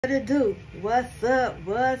What it do? What's up?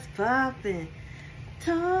 What's poppin'?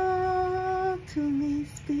 Talk to me,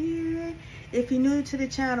 spirit. If you're new to the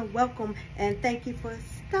channel, welcome and thank you for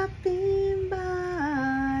stopping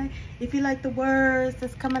by. If you like the words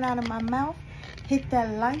that's coming out of my mouth, hit that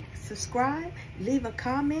like, subscribe, leave a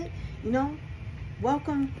comment.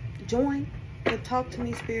 Welcome, join the Talk to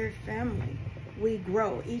Me Spirit family. We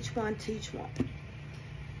grow, each one teach one.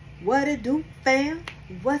 What it do, fam?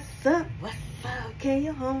 What's up? What's up? Can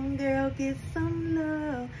your homegirl get some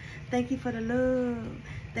love? Thank you for the love.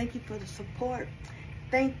 Thank you for the support.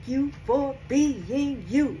 Thank you for being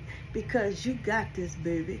you, because you got this,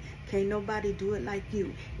 baby. Can't nobody do it like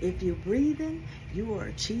you. If you're breathing, you are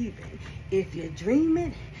achieving. If you're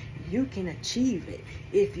dreaming, you can achieve it.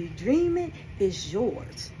 If you dream it, it's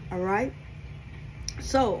yours. All right?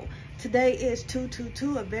 So today is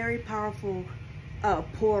 222, a very powerful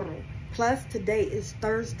portal. Plus today is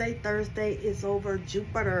Thursday. Thursday is over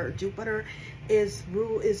Jupiter. Jupiter is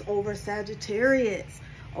over Sagittarius.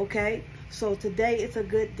 Okay, so today is a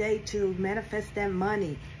good day to manifest that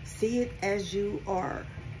money. See it as you are.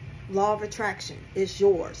 Law of attraction is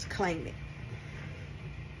yours. Claim it.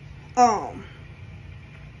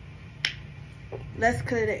 Let's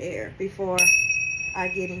clear the air before I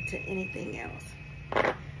get into anything else.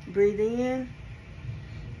 Breathe in.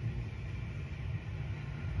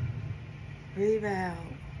 Breathe out.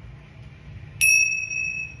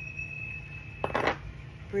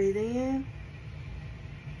 Breathe in.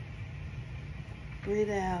 Breathe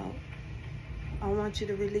out. I want you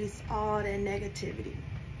to release all that negativity.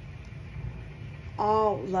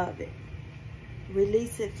 All of it.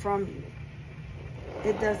 Release it from you.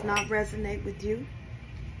 It does not resonate with you.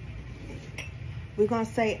 We're going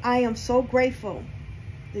to say, I am so grateful.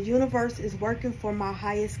 The universe is working for my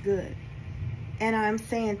highest good. And I'm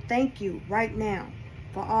saying thank you right now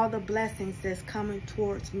for all the blessings that's coming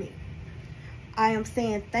towards me. I am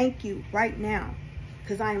saying thank you right now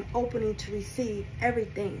because I am opening to receive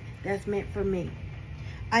everything that's meant for me.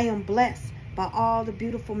 I am blessed by all the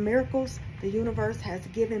beautiful miracles the universe has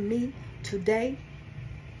given me today,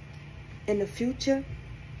 in the future.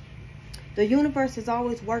 The universe is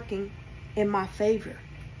always working in my favor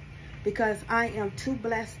because I am too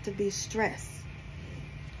blessed to be stressed.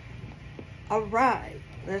 All right,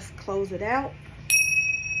 let's close it out.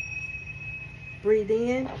 Breathe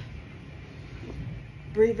in,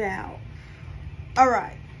 breathe out. All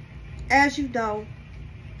right, as you know,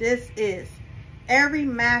 every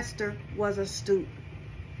master was a student.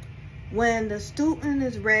 When the student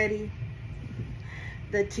is ready,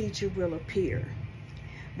 the teacher will appear.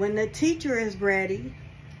 When the teacher is ready,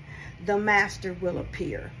 the master will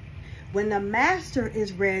appear. When the master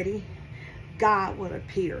is ready, God will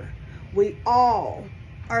appear. We all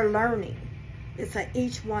are learning. It's a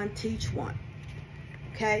each one teach one.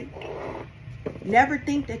 Okay? Never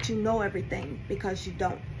think that you know everything, because you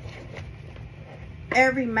don't.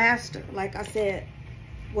 Every master, like I said,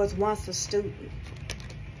 was once a student.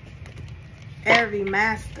 Every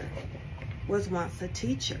master was once a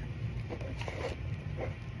teacher.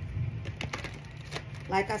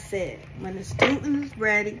 Like I said, when the student is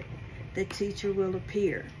ready, the teacher will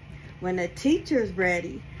appear. When the teacher is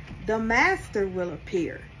ready, the master will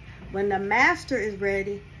appear. When the master is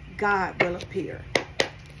ready, God will appear.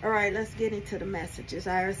 All right, let's get into the messages.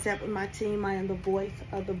 I accept with my team. I am the voice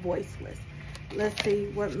of the voiceless. Let's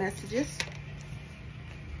see what messages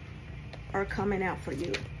are coming out for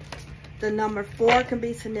you. The number 4 can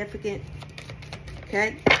be significant.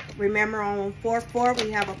 Okay, remember on 4/4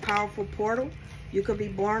 we have a powerful portal. You could be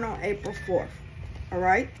born on April 4th. All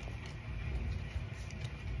right.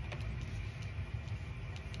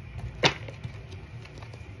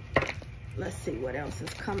 Let's see what else is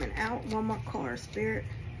coming out. One more card, Spirit.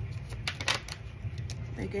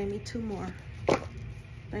 They gave me 2 more.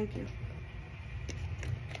 Thank you.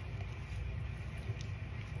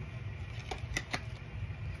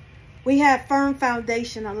 We have firm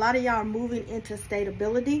foundation. A lot of y'all are moving into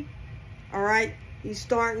stability. All right. You're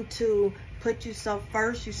starting to put yourself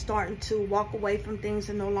first. You're starting to walk away from things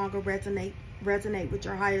that no longer resonate with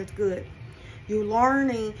your highest good. You're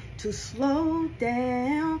learning to slow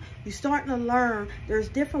down. You're starting to learn there's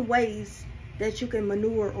different ways that you can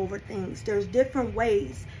maneuver over things. There's different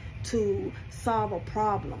ways to solve a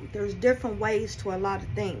problem. There's different ways to a lot of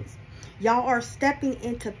things. Y'all are stepping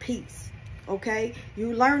into peace. Okay?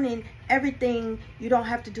 You're learning everything. You don't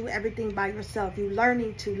have to do everything by yourself. You're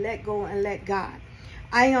learning to let go and let God.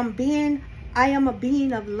 I am a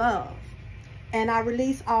being of love, and I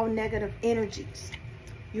release all negative energies.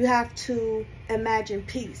 You have to imagine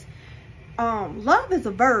peace. Love is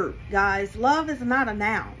a verb, guys. Love is not a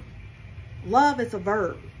noun. Love is a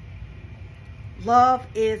verb. Love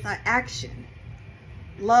is an action.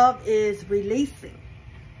 Love is releasing.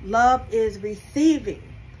 Love is receiving.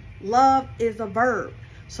 Love is a verb.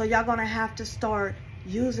 So y'all gonna have to start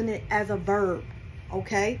using it as a verb,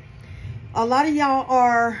 okay? A lot of y'all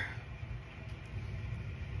are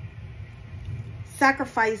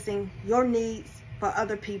sacrificing your needs for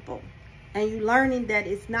other people, and you learning that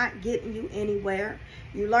it's not getting you anywhere.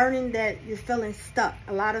 You're learning that you're feeling stuck,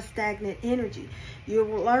 a lot of stagnant energy. You're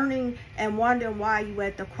learning and wondering why you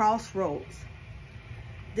at the crossroads.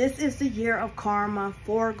 This is the year of karma.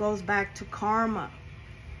 4 goes back to karma.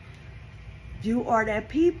 You are that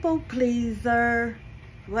people pleaser.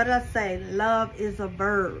 What did I say? Love is a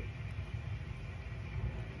verb.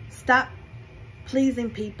 Stop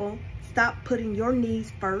pleasing people. Stop putting your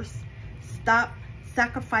needs first. Stop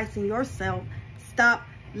sacrificing yourself. Stop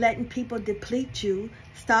letting people deplete you.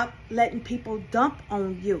 Stop letting people dump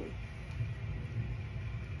on you.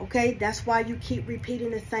 Okay? That's why you keep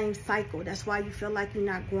repeating the same cycle. That's why you feel like you're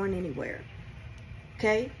not going anywhere.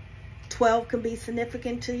 Okay? 12 can be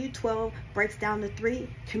significant to you. 12 breaks down to 3.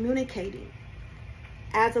 Communicating.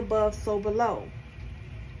 As above, so below.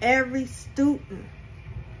 Every student,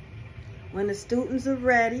 when the students are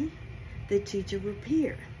ready, the teacher will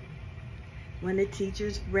appear. When the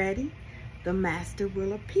teacher's ready, the master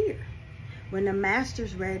will appear. When the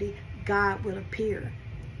master's ready, God will appear.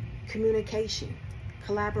 Communication,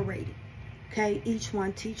 collaborating. Okay, each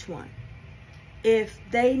one teach one. If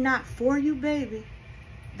they not for you, baby,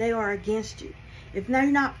 they are against you. If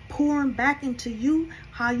they're not pouring back into you,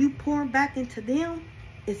 how you pouring back into them,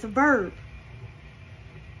 it's a verb.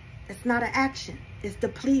 It's not an action. It's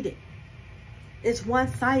depleted. It's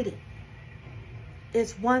one-sided.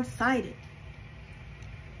 It's one-sided.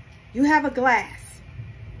 You have a glass.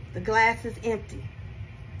 The glass is empty.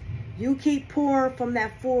 You keep pouring from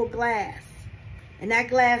that full glass, and that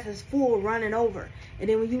glass is full, running over. And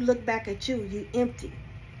then when you look back at you, you empty,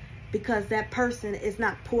 because that person is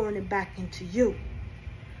not pouring it back into you.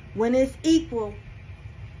 When it's equal,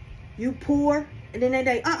 you pour, and then they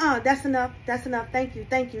say, that's enough, thank you,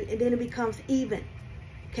 and then it becomes even.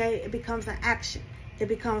 Okay, it becomes an action. It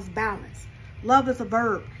becomes balance. Love is a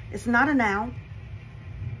verb. It's not a noun.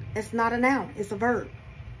 It's not a noun. It's a verb.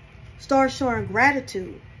 Start showing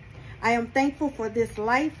gratitude. I am thankful for this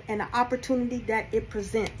life and the opportunity that it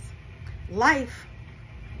presents. Life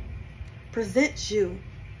presents you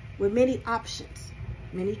with many options,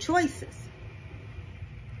 many choices.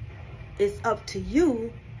 It's up to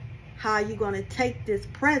you how you're going to take this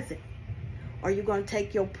present. Are you going to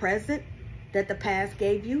take your present that the past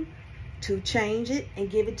gave you to change it and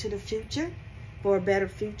give it to the future for a better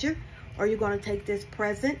future? Or are you going to take this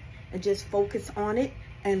present and just focus on it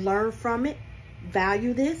and learn from it,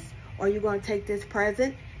 value this? Or are you going to take this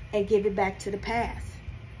present and give it back to the past?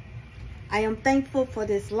 I am thankful for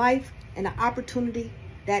this life and the opportunity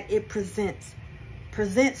that it presents.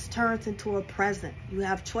 Presents turns into a present. You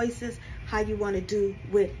have choices how you want to do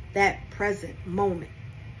with that present moment.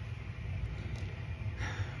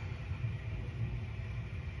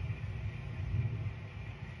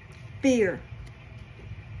 Fear.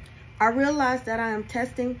 I realize that I am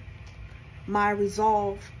testing my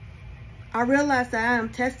resolve. I realize that I am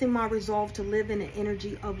testing my resolve to live in the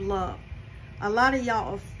energy of love. A lot of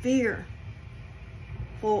y'all are fearful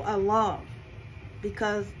of love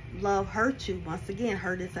because love hurt you. Once again,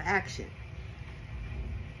 hurt is an action.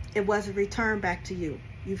 It wasn't returned back to you.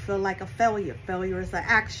 You feel like a failure. Failure is an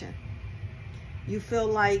action. You feel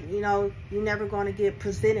like, you're never going to get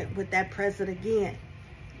presented with that present again.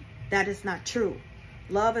 That is not true.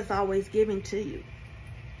 Love is always given to you.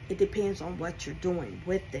 It depends on what you're doing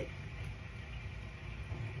with it.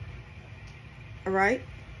 All right?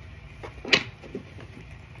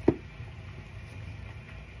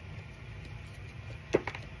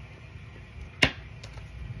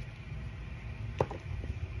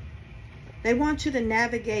 They want you to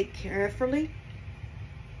navigate carefully,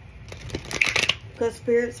 because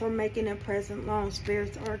spirits are making their present known.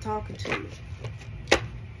 Spirits are talking to you.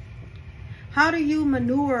 How do you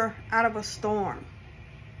maneuver out of a storm?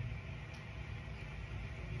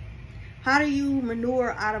 How do you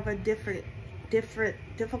maneuver out of a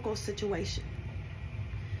difficult situation?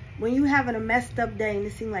 When you having a messed up day and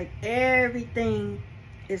it seems like everything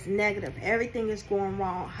is negative, everything is going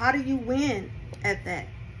wrong, how do you win at that?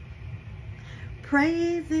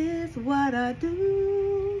 Praise is what I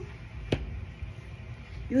do.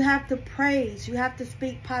 You have to praise. You have to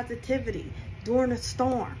speak positivity during a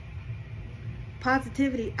storm.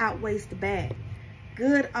 Positivity outweighs the bad.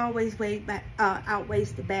 Good always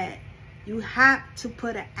outweighs the bad. You have to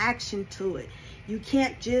put an action to it. You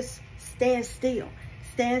can't just stand still.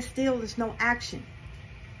 Stand still is no action.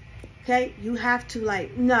 Okay? You have to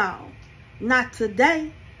like, no, not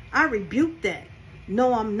today. I rebuke that.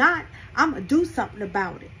 No, I'm not. I'm going to do something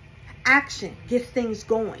about it. Action gets things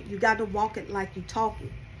going. You got to walk it like you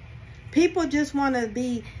talking. People just want to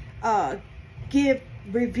be, give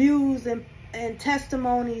reviews and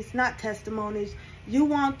testimonies, not testimonies. You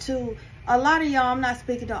want to, a lot of y'all, I'm not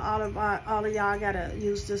speaking to all of y'all, I got to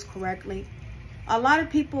use this correctly. A lot of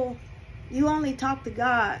people, you only talk to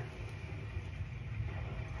God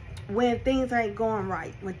when things ain't going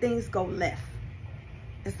right, when things go left.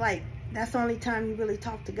 It's like, that's the only time you really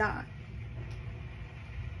talk to God.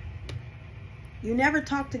 You never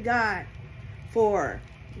talk to God for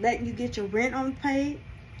letting you get your rent on paid,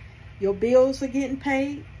 your bills are getting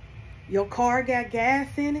paid, your car got gas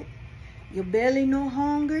in it, your belly no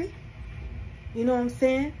hungry. You know what I'm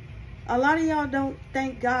saying? A lot of y'all don't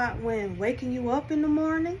thank God when waking you up in the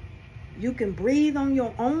morning. You can breathe on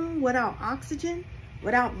your own without oxygen,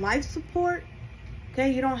 without life support.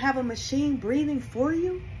 Okay, you don't have a machine breathing for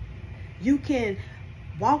you. You can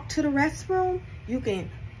walk to the restroom. You can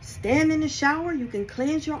stand in the shower. You can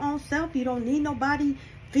cleanse your own self. You don't need nobody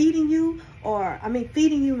feeding you, or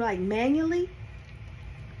feeding you like manually.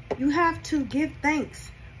 You have to give thanks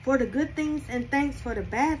for the good things and thanks for the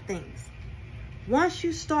bad things. Once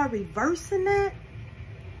you start reversing that,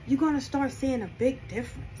 you're going to start seeing a big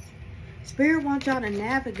difference. Spirit wants y'all to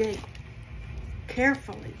navigate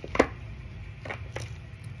carefully.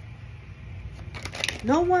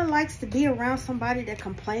 No one likes to be around somebody that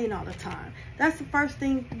complain all the time. That's the first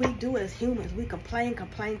thing we do as humans. We complain,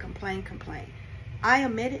 complain, complain, complain. I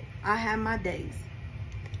admit it. I have my days.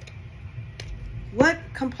 What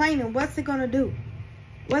complaining, what's it going to do?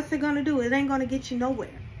 What's it going to do? It ain't going to get you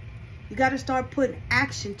nowhere. You got to start putting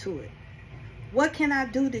action to it. What can I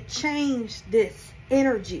do to change this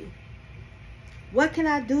energy? What can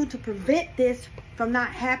I do to prevent this from not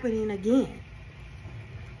happening again?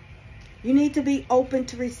 You need to be open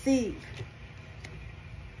to receive.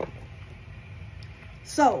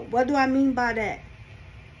 So, what do I mean by that?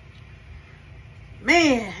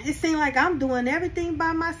 Man, it seems like I'm doing everything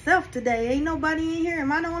by myself today. Ain't nobody in here.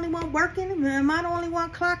 Am I the only one working? Am I the only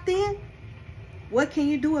one clocked in? What can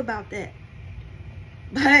you do about that?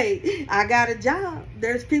 But hey, I got a job.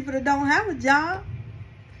 There's people that don't have a job.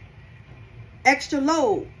 Extra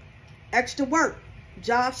load, extra work,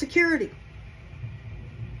 job security.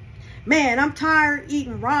 Man, I'm tired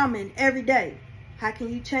eating ramen every day. How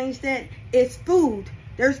can you change that? It's food.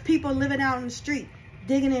 There's people living out in the street,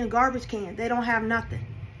 digging in a garbage can. They don't have nothing.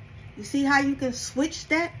 You see how you can switch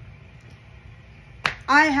that?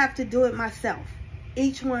 I have to do it myself.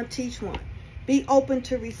 Each one teach one. Be open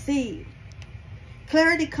to receive.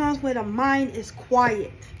 Clarity comes when a mind is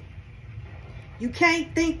quiet. You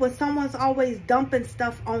can't think when someone's always dumping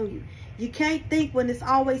stuff on you. You can't think when it's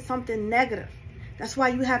always something negative. That's why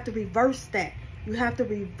you have to reverse that. You have to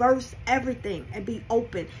reverse everything and be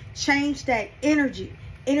open. Change that energy.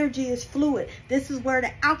 Energy is fluid. This is where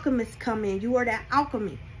the alchemists come in. You are that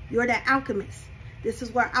alchemy. You are that alchemist. This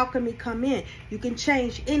is where alchemy come in. You can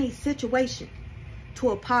change any situation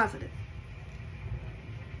to a positive.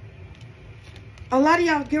 A lot of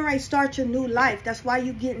y'all getting ready to start your new life. That's why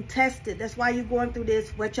you're getting tested. That's why you're going through this,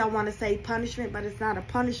 what y'all want to say, punishment, but it's not a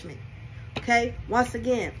punishment. Okay? Once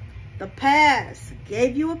again, the past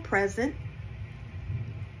gave you a present.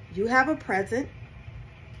 You have a present.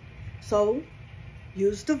 So,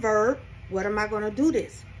 use the verb. What am I going to do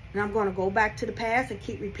this? And I'm going to go back to the past and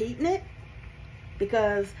keep repeating it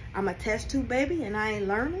because I'm a test tube baby and I ain't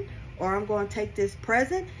learning. Or I'm going to take this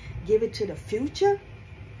present, give it to the future.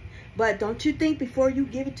 But don't you think before you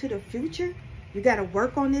give it to the future, you got to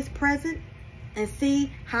work on this present and see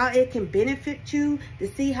how it can benefit you, to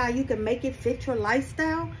see how you can make it fit your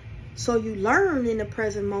lifestyle? So you learn in the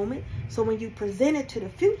present moment. So when you present it to the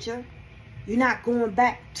future, you're not going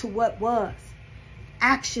back to what was.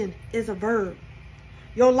 Action is a verb.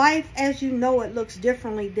 Your life as you know it looks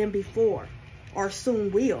differently than before or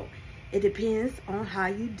soon will. It depends on how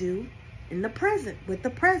you do in the present, with the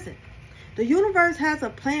present. The universe has a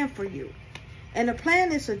plan for you. And the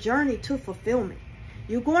plan is a journey to fulfillment.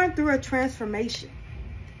 You're going through a transformation.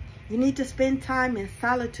 You need to spend time in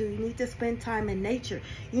solitude. You need to spend time in nature.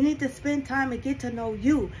 You need to spend time and get to know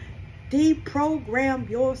you. Deprogram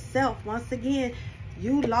yourself. Once again,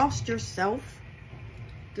 you lost yourself.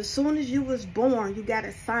 As soon as you was born, you got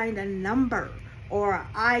assigned a number or an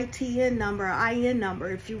ITN number, IN number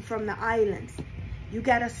if you from the islands. You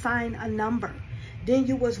got assigned a number. Then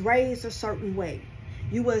you was raised a certain way.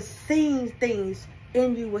 You was seeing things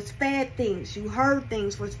in you was fed things. You heard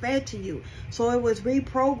things was fed to you. So it was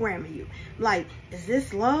reprogramming you. Like, is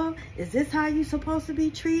this love? Is this how you supposed to be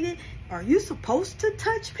treated? Are you supposed to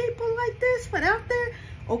touch people like this without there?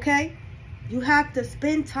 Okay. You have to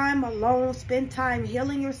spend time alone, spend time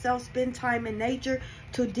healing yourself, spend time in nature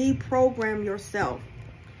to deprogram yourself.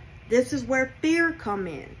 This is where fear come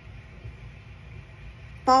in.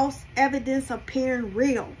 False evidence appearing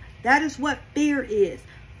real. That is what fear is.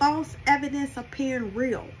 False evidence appearing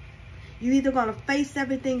real. You're either going to face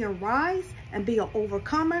everything and rise and be an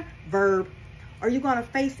overcomer, verb, or you're going to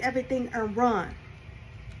face everything and run,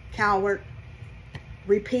 coward,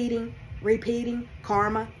 repeating,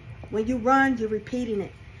 karma. When you run, you're repeating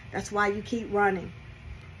it. That's why you keep running.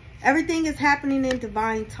 Everything is happening in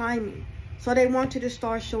divine timing. So they want you to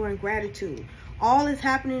start showing gratitude. All is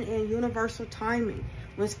happening in universal timing.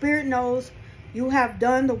 When Spirit knows you have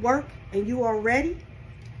done the work and you are ready.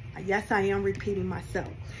 Yes, I am repeating myself.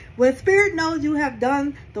 When Spirit knows you have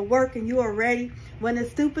done the work and you are ready. When the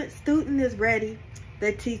student is ready,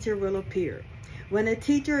 the teacher will appear. When the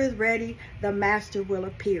teacher is ready, the master will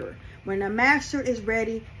appear. When the master is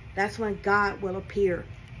ready, that's when God will appear.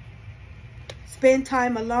 Spend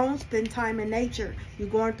time alone. Spend time in nature. You're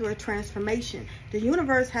going through a transformation. The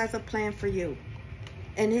universe has a plan for you.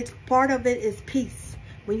 And it's part of it is peace.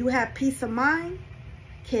 When you have peace of mind,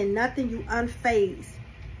 can nothing you unfazed.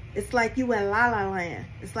 It's like you in La La Land.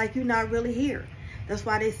 It's like you're not really here. That's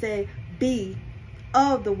why they say be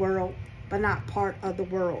of the world, but not part of the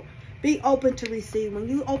world. Be open to receive. When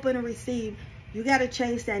you open to receive, you got to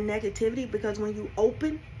change that negativity, because when you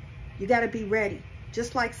open, you got to be ready.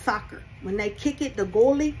 Just like soccer. When they kick it, the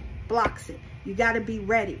goalie blocks it. You got to be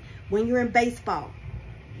ready. When you're in baseball,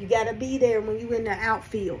 you got to be there. When you're in the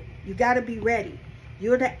outfield, you got to be ready.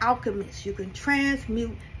 You're the alchemist. You can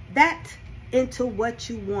transmute that into what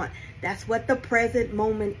you want. That's what the present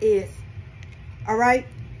moment is. All right?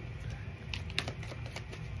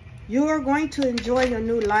 You are going to enjoy your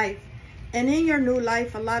new life. And in your new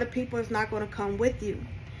life, a lot of people is not going to come with you.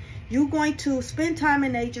 You're going to spend time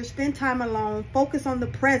in nature, spend time alone, focus on the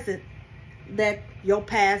present that your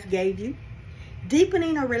past gave you.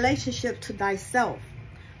 Deepening a relationship to thyself.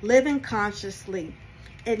 Living consciously.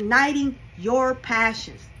 Igniting your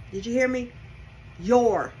passions. Did you hear me?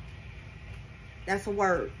 Your. That's a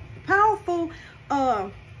word. Powerful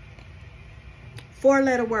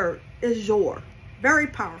four-letter word is your. Very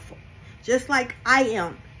powerful. Just like I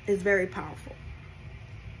am is very powerful.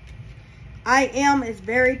 I am is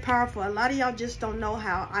very powerful. A lot of y'all just don't know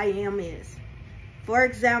how I am is. For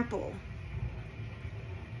example,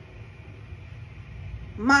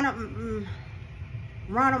 Ronald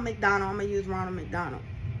McDonald. I'm going to use Ronald McDonald.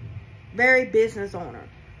 Very business owner.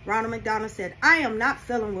 Ronald McDonald said, I am not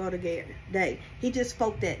feeling well today. He just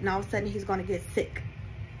spoke that, and all of a sudden he's going to get sick.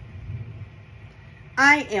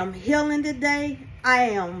 I am healing today. I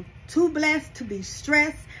am too blessed to be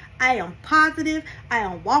stressed. I am positive. I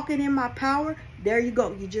am walking in my power. There you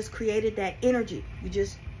go. You just created that energy. You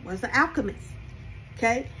just was an alchemist.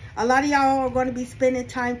 Okay? A lot of y'all are going to be spending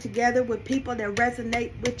time together with people that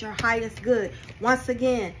resonate with your highest good. Once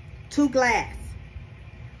again, 2 glass.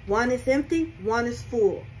 One is empty, one is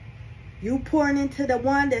full. You pouring into the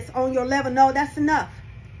one that's on your level. No, that's enough.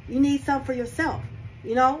 You need some for yourself.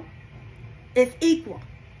 You know? It's equal.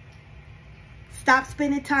 Stop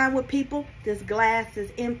spending time with people. This glass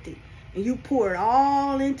is empty. And you pour it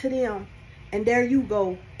all into them. And there you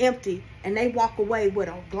go, empty. And they walk away with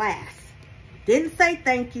a glass. Didn't say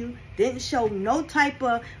thank you. Didn't show no type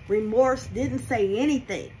of remorse. Didn't say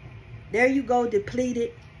anything. There you go,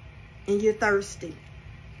 depleted. And you're thirsty.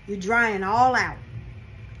 You're drying all out.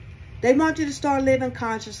 They want you to start living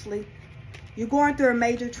consciously. You're going through a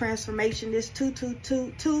major transformation. This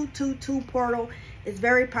 222 portal is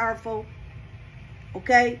very powerful.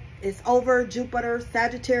 Okay? It's over Jupiter,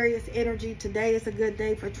 Sagittarius energy. Today is a good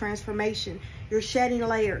day for transformation. You're shedding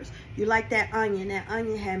layers. You like that onion. That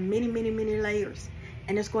onion had many, many, many layers.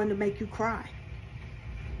 And it's going to make you cry.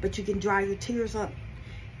 But you can dry your tears up.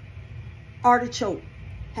 Artichoke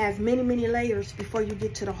has many, many layers before you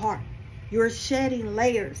get to the heart. You're shedding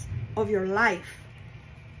layers of your life.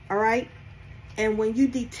 All right? And when you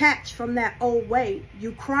detach from that old way,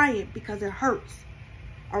 you crying because it hurts.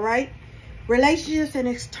 All right? Relationships and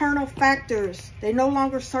external factors, they no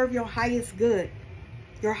longer serve your highest good.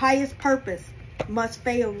 Your highest purpose must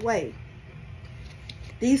fade away.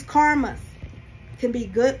 These karmas can be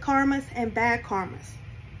good karmas and bad karmas.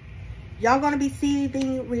 Y'all going to be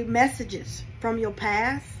receiving messages from your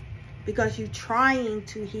past because you're trying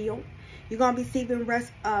to heal. You're going to be receiving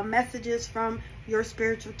messages from your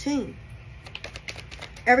spiritual team.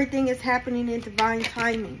 Everything is happening in divine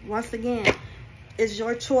timing. Once again, it's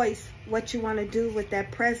your choice what you want to do with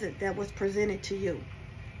that present that was presented to you.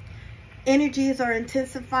 Energies are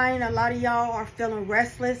intensifying. A lot of y'all are feeling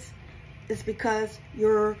restless. It's because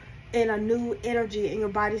you're in a new energy and your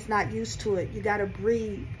body's not used to it. You got to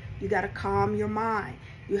breathe. You got to calm your mind.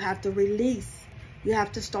 You have to release. You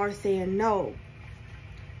have to start saying no.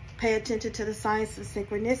 Pay attention to the signs of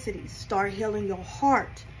synchronicity. Start healing your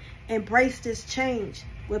heart. Embrace this change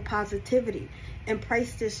with positivity.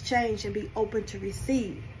 Embrace this change and be open to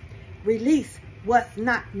receive. Release what's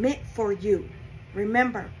not meant for you.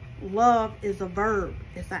 Remember, love is a verb.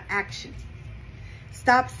 It's an action.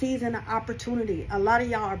 Stop seizing the opportunity. A lot of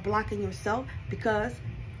y'all are blocking yourself because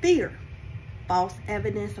fear. False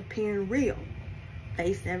evidence appearing real.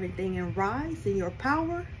 Face everything and rise in your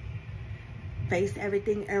power. Face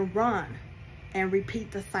everything and run. And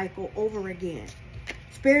repeat the cycle over again.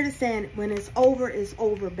 Spirit is saying, when it's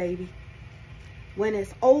over, baby. When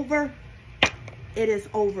it's over, it is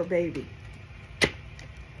over, baby.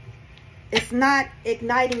 It's not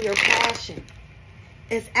igniting your passion.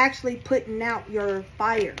 It's actually putting out your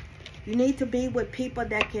fire. You need to be with people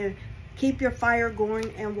that can keep your fire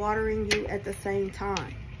going and watering you at the same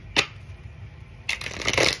time.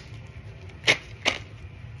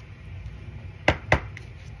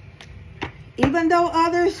 Even though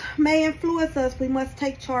others may influence us, we must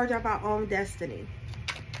take charge of our own destiny.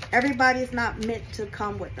 Everybody's not meant to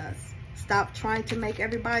come with us. Stop trying to make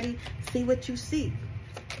everybody see what you see.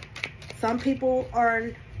 Some people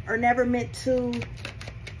are never meant to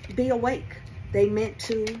be awake. They meant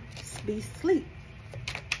to be asleep.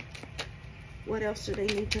 What else do they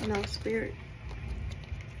need to know, Spirit?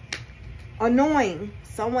 Annoying.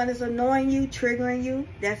 Someone is annoying you, triggering you.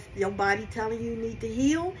 That's your body telling you need to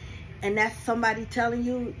heal. And that's somebody telling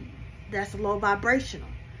you that's low vibrational.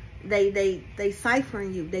 They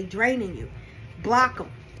ciphering you. They draining you. Block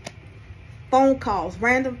them. Phone calls,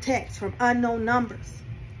 random texts from unknown numbers.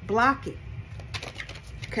 Block it.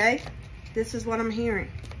 Okay? This is what I'm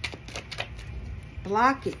hearing.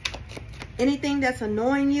 Block it. Anything that's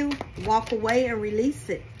annoying you, walk away and release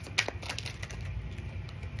it.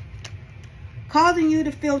 Causing you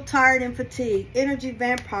to feel tired and fatigued. Energy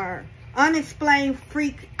vampire. Unexplained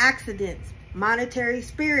freak accidents. Monetary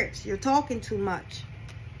spirits. You're talking too much.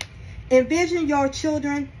 Envision your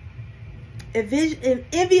children.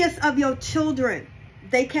 Envious of your children.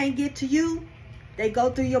 They can't get to you. They go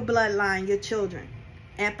through your bloodline, your children.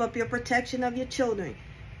 Amp up your protection of your children.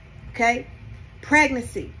 Okay?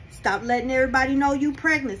 Pregnancy. Stop letting everybody know you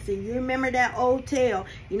pregnancy. You remember that old tale.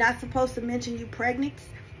 You're not supposed to mention you pregnant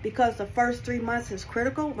because the first 3 months is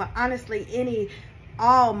critical. But honestly,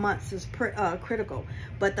 all months is critical.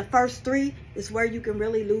 But the first 3 is where you can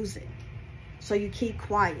really lose it. So you keep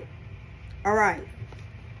quiet. All right.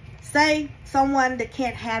 Say someone that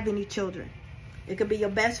can't have any children. It could be your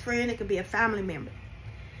best friend. It could be a family member.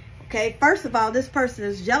 Okay. First of all, this person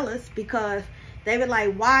is jealous because they were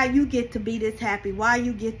like, why you get to be this happy? Why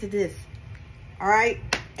you get to this? All right.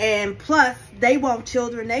 And plus, they want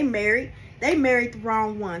children. They married. They married the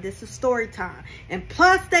wrong one. This is story time. And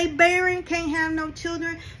plus, they barren, can't have no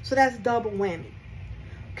children. So that's double whammy.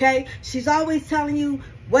 Okay. She's always telling you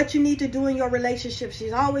what you need to do in your relationship.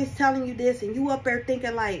 She's always telling you this. And you up there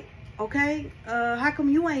thinking like, okay, how come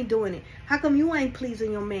you ain't doing it? How come you ain't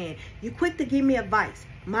pleasing your man? You quick to give me advice.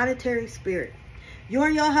 Monetary spirit. You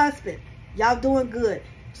and your husband, y'all doing good.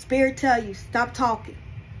 Spirit tell you, stop talking.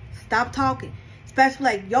 Stop talking. Especially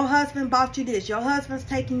like your husband bought you this. Your husband's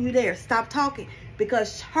taking you there. Stop talking.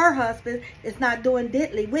 Because her husband is not doing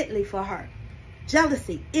diddly whitley for her.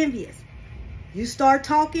 Jealousy. Envious. You start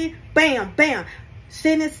talking. Bam, bam.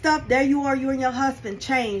 Sending stuff. There you are. You and your husband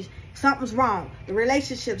changed. Something's wrong. The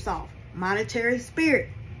relationship's off. Monetary spirit.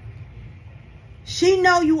 She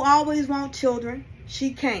know you always want children.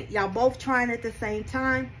 She can't. Y'all both trying at the same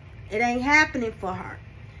time. It ain't happening for her.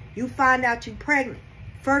 You find out you pregnant.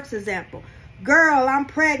 First example. Girl, I'm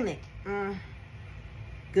pregnant.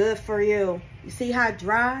 Good for you. You see how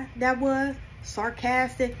dry that was?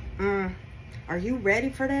 Sarcastic. Are you ready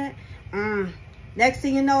for that? Next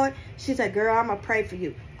thing you know it, she said, girl, I'm going to pray for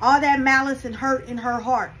you. All that malice and hurt in her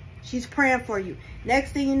heart. She's praying for you.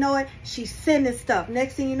 Next thing you know it, she's sending stuff.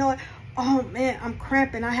 Next thing you know it, oh man, I'm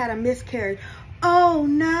cramping. I had a miscarriage. Oh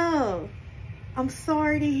no. I'm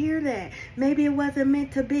sorry to hear that. Maybe it wasn't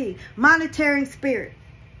meant to be. Monitoring spirit.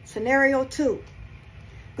 Scenario 2.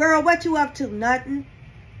 Girl, what you up to? Nothing.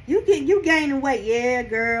 You gaining weight. Yeah,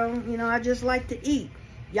 girl. You know, I just like to eat.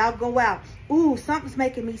 Y'all go out. Ooh, something's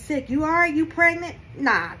making me sick. You all right? You pregnant?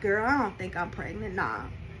 Nah, girl. I don't think I'm pregnant. Nah,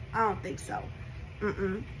 I don't think so.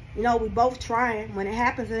 You know, we both trying. When it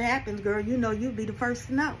happens, girl. You know, you'll be the first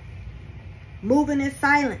to know. Moving in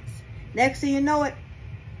silence. Next thing you know it,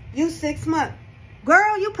 you 6 months.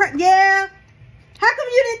 Girl, you yeah. How come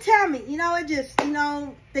you didn't tell me? You know, it just, you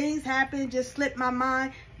know, things happen, just slipped my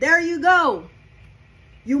mind. There you go.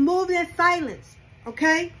 You move in silence,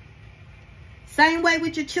 okay? Same way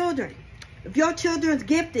with your children. If your children's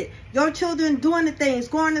gifted, your children doing the things,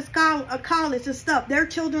 going to college and stuff, their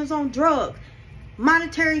children's on drugs,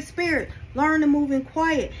 monetary spirit, learn to move in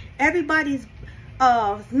quiet. Everybody's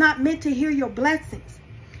not meant to hear your blessings.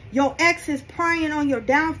 Your ex is preying on your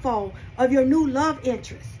downfall of your new love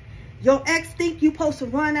interest. Your ex think you supposed to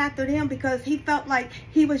run after them because he felt like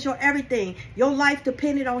he was your everything. Your life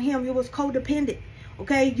depended on him. You was codependent.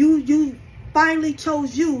 Okay, you finally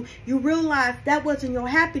chose you. You realized that wasn't your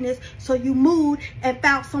happiness, so you moved and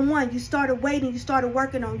found someone. You started waiting. You started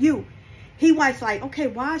working on you. He was like, okay,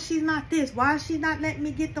 why is she not this? Why is she not letting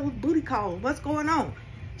me get those booty calls? What's going on?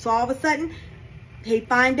 So all of a sudden, he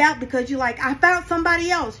find out because you're like, I found somebody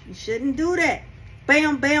else. You shouldn't do that.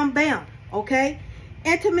 Bam, bam, bam. Okay?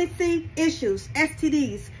 Intimacy issues,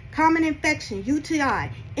 STDs, common infection, UTI,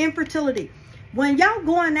 infertility. When y'all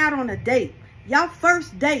going out on a date, y'all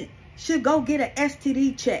first date should go get an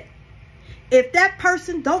STD check. If that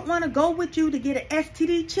person don't want to go with you to get an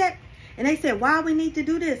STD check, and they say, why we need to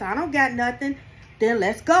do this? I don't got nothing. Then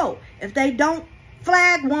let's go. If they don't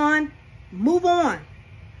flag one, move on.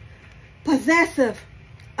 Possessive,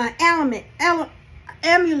 an amulet,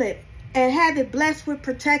 and have it blessed with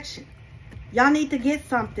protection. Y'all need to get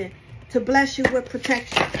something to bless you with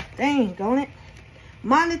protection. Dang, don't it?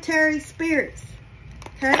 Monetary spirits.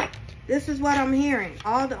 Okay? This is what I'm hearing.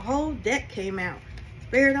 The whole deck came out.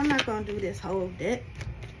 Spirit, I'm not going to do this whole deck.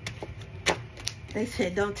 They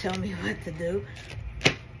said, don't tell me what to do.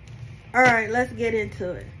 All right, let's get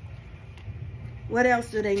into it. What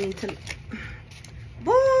else do they need to...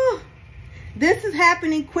 Boo! This is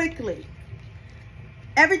happening quickly.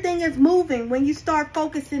 Everything is moving when you start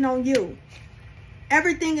focusing on you.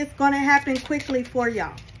 Everything is going to happen quickly for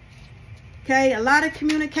y'all. Okay? A lot of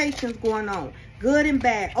communications going on. Good and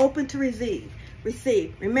bad. Open to receive.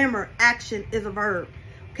 Remember, action is a verb.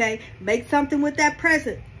 Okay? Make something with that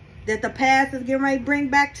present that the past is getting ready to bring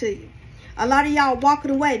back to you. A lot of y'all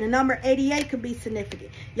walking away. The number 88 could be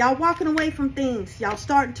significant. Y'all walking away from things. Y'all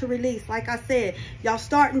starting to release. Like I said, y'all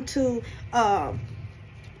starting to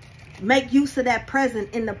make use of that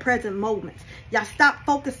present in the present moments. Y'all stop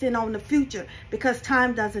focusing on the future because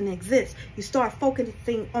time doesn't exist. You start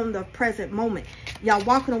focusing on the present moment. Y'all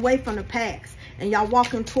walking away from the past and y'all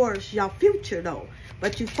walking towards your future though.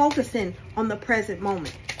 But you focusing on the present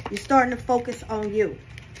moment. You're starting to focus on you.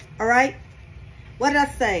 All right? What did I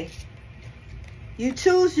say? You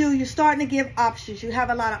choose you. You're starting to give options. You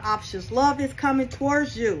have a lot of options. Love is coming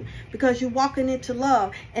towards you because you're walking into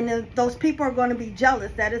love. And those people are going to be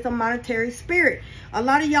jealous. That is a monetary spirit. A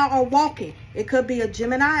lot of y'all are walking. It could be a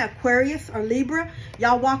Gemini, Aquarius, or Libra.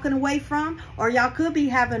 Y'all walking away from. Or y'all could be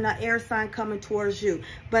having an air sign coming towards you.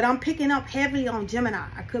 But I'm picking up heavily on Gemini.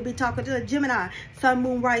 I could be talking to a Gemini, Sun,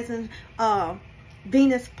 Moon, Rising,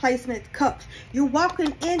 Venus placement cups. You're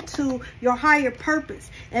walking into your higher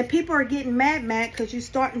purpose, and people are getting mad because you're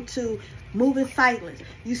starting to move in silence.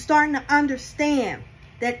 You're starting to understand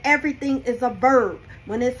that everything is a verb.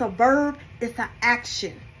 When it's a verb, it's an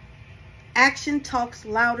action. Action talks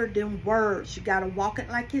louder than words. You got to walk it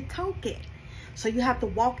like you talk it. So you have to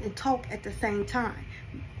walk and talk at the same time.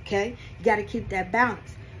 Okay? You got to keep that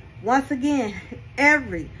balance. Once again,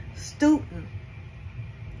 every student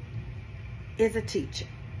is a teacher.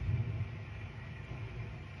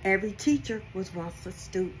 Every teacher was once a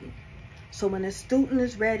student. So when a student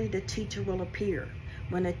is ready, the teacher will appear.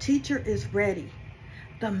 When a teacher is ready,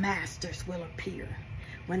 the masters will appear.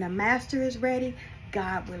 When the master is ready,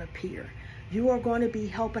 God will appear. You are going to be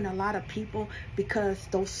helping a lot of people because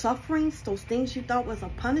those sufferings, those things you thought was a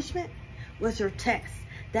punishment, was your test.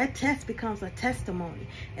 That test becomes a testimony.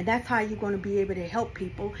 And that's how you're going to be able to help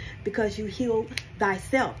people because you healed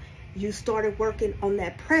thyself. You started working on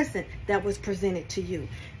that present that was presented to you.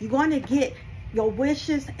 You're going to get your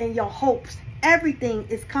wishes and your hopes. Everything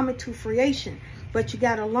is coming to fruition. But you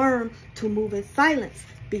got to learn to move in silence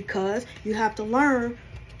because you have to learn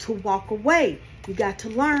to walk away. You got to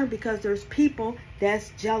learn because there's people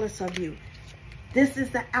that's jealous of you. This is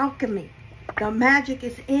the alchemy. The magic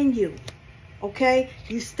is in you. Okay?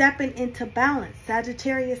 You stepping into balance.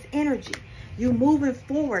 Sagittarius energy. You moving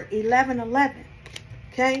forward. 11-11.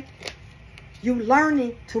 Okay? You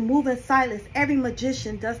learning to move in silence. Every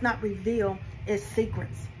magician does not reveal its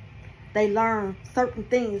secrets. They learn certain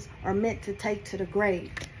things are meant to take to the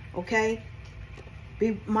grave. Okay?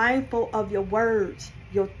 Be mindful of your words,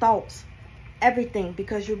 your thoughts, everything,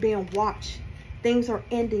 because you're being watched. Things are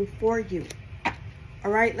ending for you. All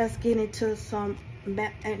right, let's get into some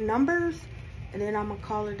numbers, and then I'm going to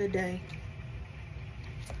call it a day.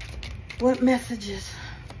 What messages?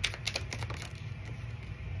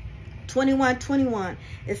 2121.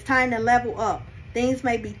 It's time to level up. Things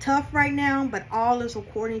may be tough right now, but all is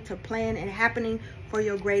according to plan and happening for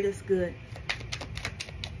your greatest good.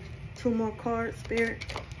 2 more cards, Spirit.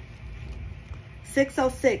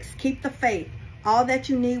 606. Keep the faith. All that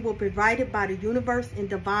you need will be provided by the universe in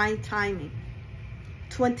divine timing.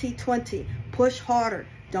 2020. Push harder.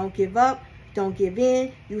 Don't give up. Don't give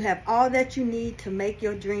in. You have all that you need to make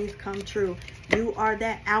your dreams come true. You are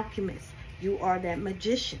that alchemist. You are that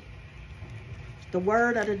magician. The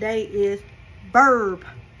word of the day is verb.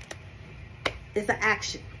 It's an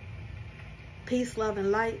action. Peace, love,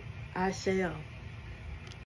 and light. I shall.